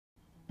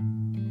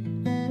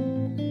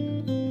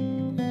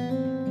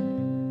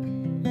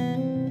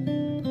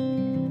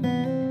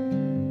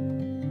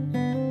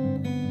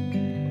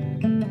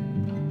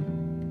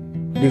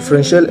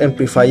Differential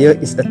amplifier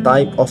is a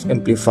type of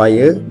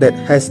amplifier that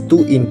has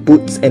two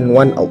inputs and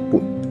one output.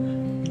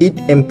 It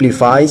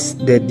amplifies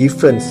the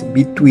difference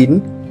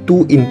between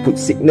two input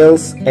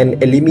signals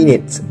and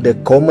eliminates the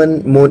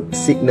common mode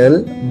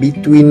signal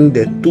between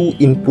the two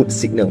input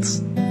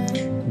signals.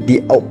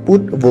 The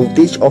output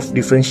voltage of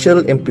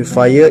differential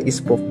amplifier is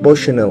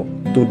proportional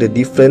to the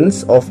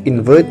difference of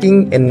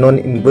inverting and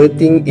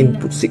non-inverting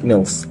input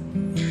signals.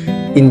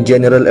 In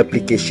general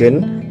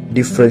application,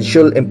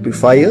 differential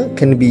amplifier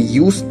can be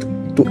used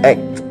to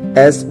act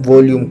as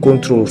volume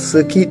control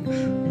circuit,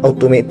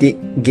 automatic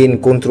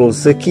gain control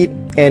circuit,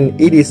 and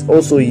it is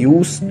also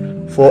used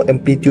for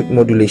amplitude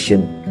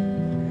modulation.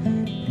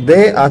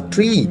 There are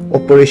three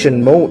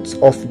operation modes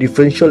of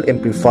differential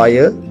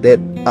amplifier that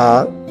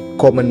are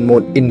common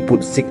mode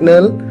input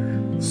signal,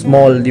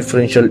 small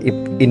differential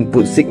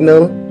input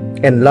signal,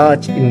 and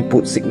large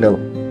input signal.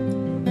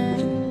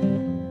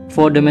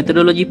 For the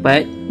methodology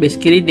part,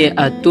 basically there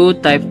are two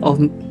types of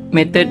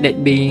method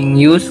that being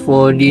used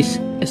for this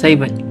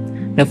assignment.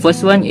 The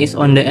first one is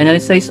on the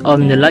analysis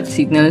of the large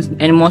signal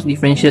NMOS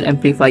differential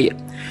amplifier.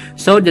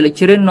 So the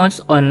lecturer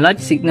notes on large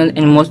signal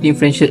NMOS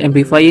differential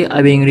amplifier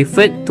are being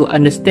referred to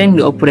understand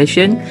the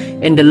operation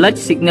and the large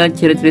signal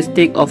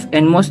characteristic of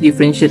NMOS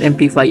differential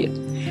amplifier.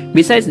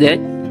 Besides that,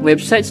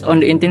 websites on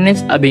the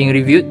internet are being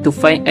reviewed to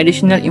find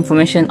additional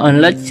information on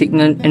large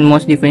signal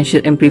NMOS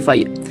differential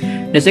amplifier.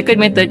 The second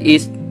method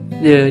is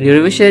the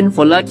derivation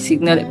for large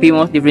signal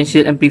PMOS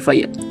differential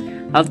amplifier.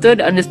 After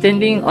the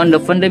understanding on the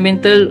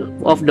fundamental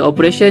of the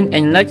operation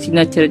and large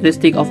signal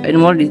characteristic of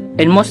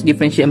NMOS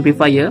differential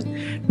amplifier,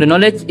 the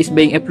knowledge is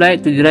being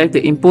applied to derive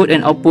the input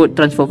and output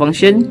transfer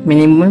function,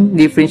 minimum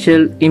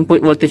differential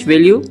input voltage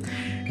value,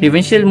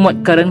 differential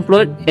mode current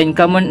plot, and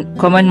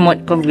common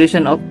mode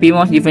configuration of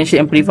PMOS differential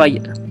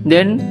amplifier.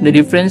 Then, the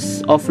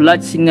difference of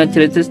large signal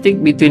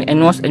characteristic between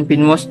NMOS and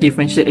PMOS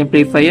differential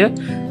amplifier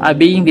are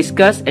being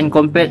discussed and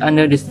compared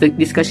under this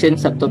discussion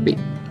subtopic.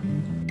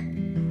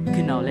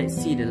 Okay, now let's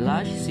see the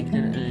large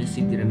signal analysis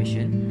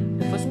derivation.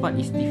 The first part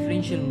is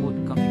differential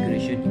mode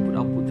configuration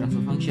input-output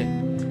transfer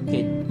function.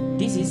 Okay,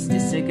 this is the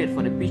circuit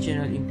for the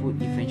p-channel input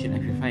differential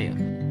amplifier.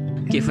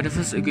 Okay, for the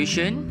first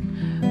equation,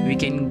 we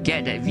can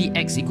get that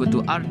Vx equal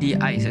to RD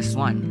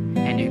ISS1,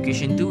 and the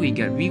equation 2 we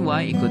got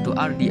Vy equal to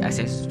RD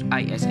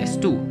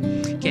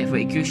ISS2. Okay, for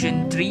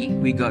equation 3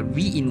 we got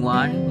V in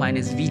 1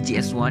 minus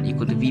VGS1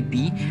 equal to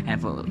Vp,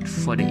 and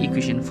for the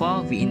equation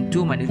 4 V in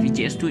 2 minus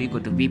VGS2 equal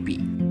to Vp.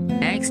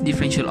 Next,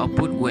 differential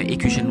output where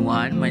equation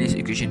 1 minus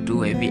equation 2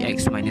 where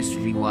Vx minus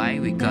Vy,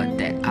 we got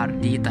that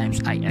RD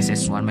times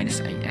ISS1 minus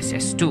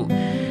ISS2.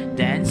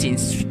 Then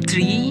since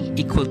 3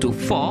 equal to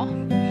 4,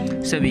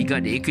 so we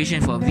got the equation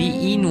for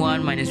V in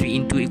 1 minus V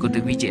in 2 equal to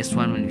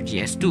VGS1 minus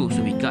VGS2.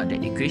 So we got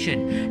that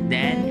equation.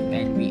 Then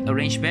when we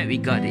arrange back, we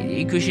got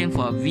the equation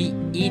for V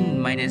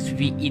in minus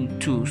V in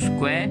 2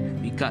 square.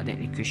 We got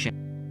that equation.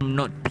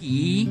 Note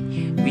P,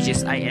 which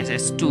is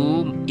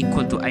ISS2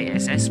 equal to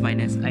ISS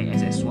minus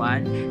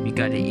ISS1. We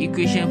got the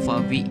equation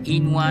for V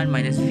in 1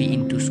 minus V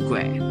in 2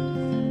 square.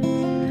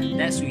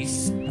 Next, we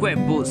square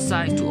both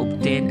sides to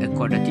obtain a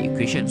quadratic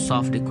equation.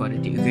 Solve the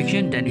quadratic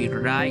equation, then we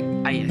write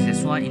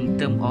ISS1 in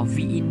terms of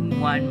V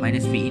in 1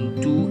 minus V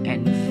in 2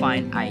 and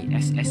find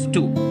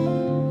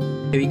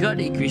ISS2. We got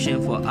the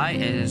equation for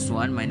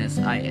ISS1 minus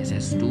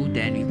ISS2,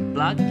 then we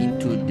plug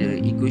into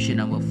the equation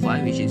number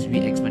 5, which is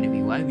Vx minus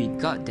Vy. We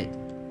got that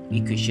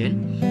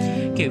equation.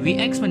 Okay,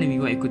 Vx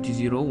minus Vy equal to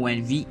 0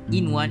 when V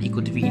in 1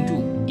 equal to V in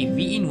 2. If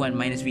V in 1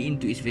 minus V in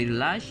 2 is very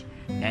large,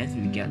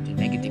 then we get the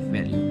negative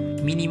value.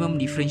 Minimum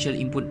differential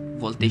input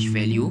voltage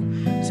value.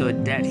 So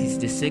that is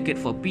the circuit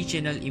for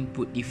p-channel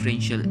input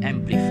differential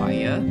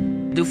amplifier.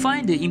 To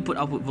find the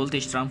input-output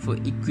voltage transfer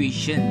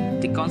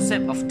equation, the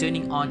concept of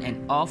turning on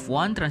and off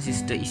one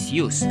transistor is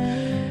used.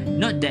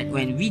 Note that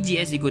when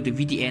VGS equal to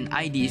VDN,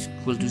 ID is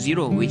equal to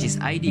 0, which is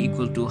ID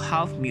equal to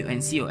half mu n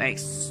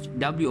COX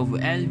W over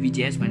L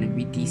VGS minus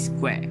VT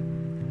square.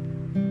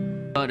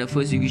 So the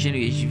first equation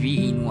is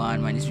V in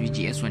 1 minus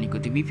VGS1 equal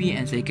to Vp,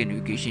 and second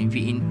equation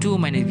V in 2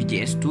 minus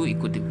VGS2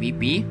 equal to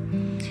Vp.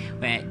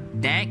 Where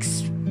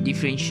next,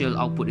 differential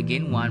output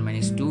again 1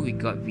 minus 2, we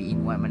got V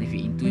in 1 minus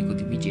V in 2 equal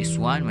to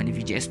VGS1 minus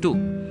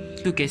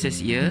VGS2. Two cases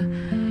here.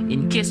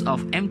 In case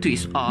of M2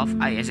 is off,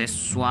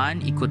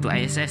 ISS1 equal to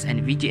ISS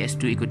and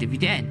VGS2 equal to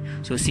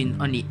VDN. So since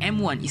only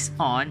M1 is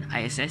on,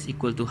 ISS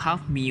equal to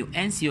half mu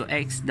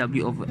NCOX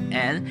W over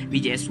L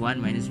VGS1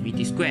 minus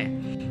VT square.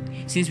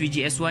 Since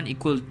VGS1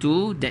 equal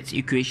to that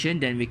equation,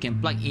 then we can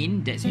plug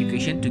in that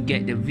equation to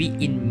get the V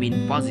in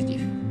mean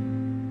positive.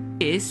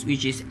 Case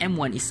which is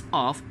M1 is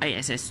off,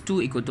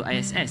 ISS2 equal to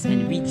ISS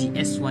and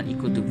VGS1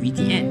 equal to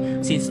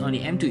VDN. Since only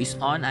M2 is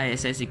on,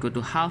 ISS equal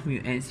to half mu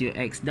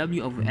NCOX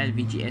W over L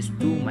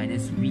VGS2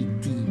 minus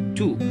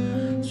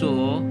VT2.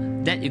 So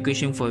that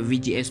equation for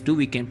VGS2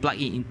 we can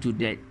plug it into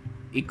that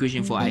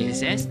equation for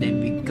ISS.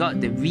 Then we got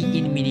the V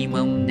in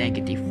minimum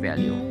negative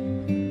value.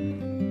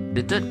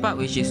 The third part,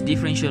 which is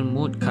differential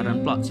mode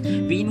current plots.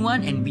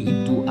 V-in1 and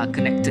V-in2 are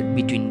connected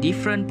between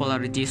different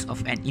polarities of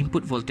an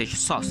input voltage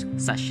source,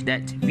 such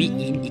that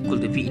V-in equal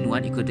to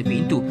V-in1 equal to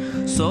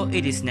V-in2. So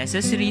it is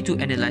necessary to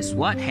analyze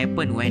what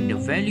happened when the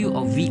value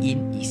of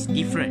V-in is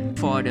different.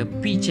 For the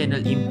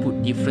P-channel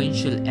input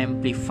differential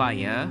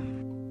amplifier,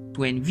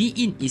 when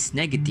V-in is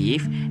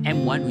negative,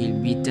 M1 will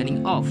be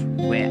turning off,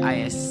 where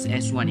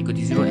ISS1 equal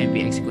to 0 and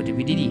Vx equal to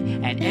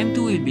VDD, and M2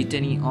 will be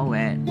turning on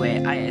where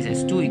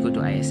ISS2 equal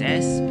to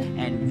ISS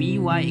and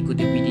Vy equal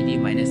to VDD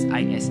minus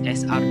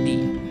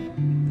ISSRD.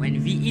 When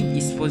V-in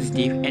is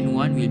positive,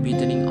 N1 will be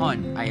turning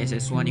on,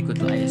 ISS1 equal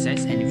to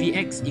ISS and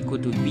Vx equal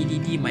to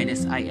VDD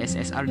minus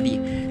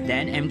ISSRD.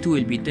 Then M2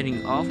 will be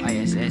turning off,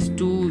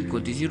 ISS2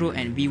 equal to 0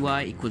 and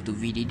Vy equal to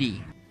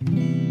VDD.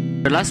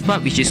 The last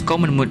part, which is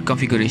common mode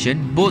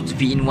configuration, both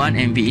V-in1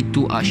 and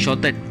V-in2 are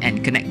shorted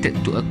and connected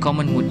to a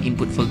common mode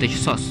input voltage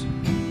source.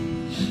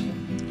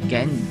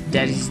 Again,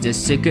 that is the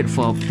circuit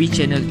for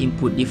P-channel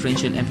input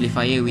differential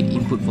amplifier with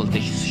input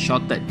voltage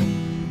shorted.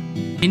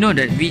 We know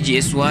that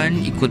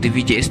VGS1 equal to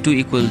VGS2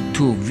 equal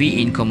to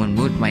V in common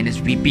mode minus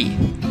VP.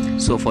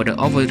 So for the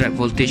overdrive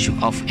voltage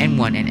of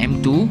M1 and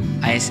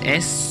M2,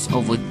 ISS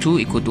over 2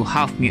 equal to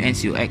half mu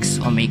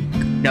NCOX omega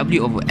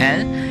W over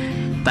L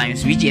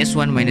times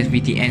VGS1 minus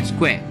VTN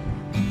square.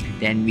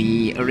 Then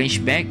we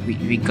arrange back,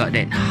 we got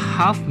that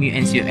half mu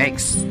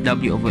NCOX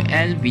W over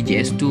L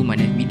VGS2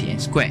 minus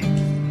VTN square.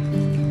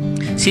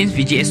 Since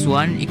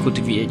VGS1 equal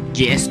to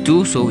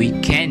VGS2, so we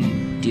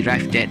can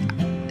derive that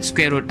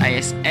square root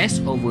ISS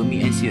over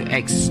mu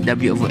NCOX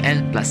W over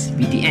L plus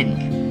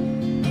VTN.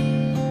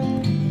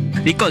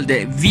 Recall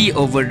that V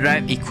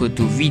overdrive equal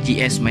to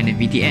VGS minus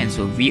VTN,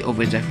 so V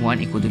overdrive 1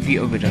 equal to V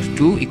overdrive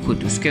 2 equal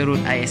to square root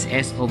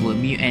ISS over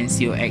mu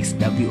NCOX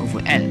W over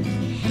L.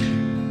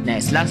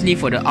 Next, lastly,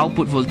 for the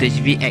output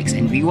voltage Vx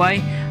and Vy,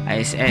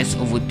 ISS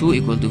over 2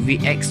 equal to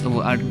Vx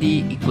over Rd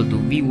equal to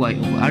Vy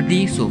over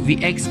Rd, so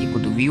Vx equal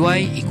to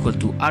Vy equal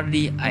to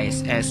Rd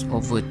ISS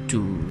over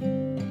 2.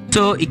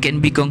 So it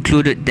can be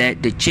concluded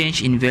that the change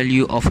in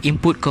value of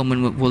input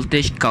common mode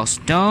voltage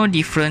caused no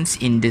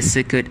difference in the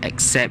circuit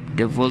except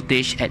the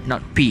voltage at node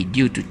P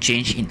due to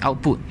change in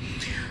output.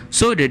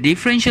 So the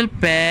differential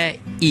pair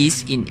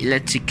is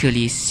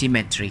inelectrically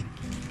symmetric.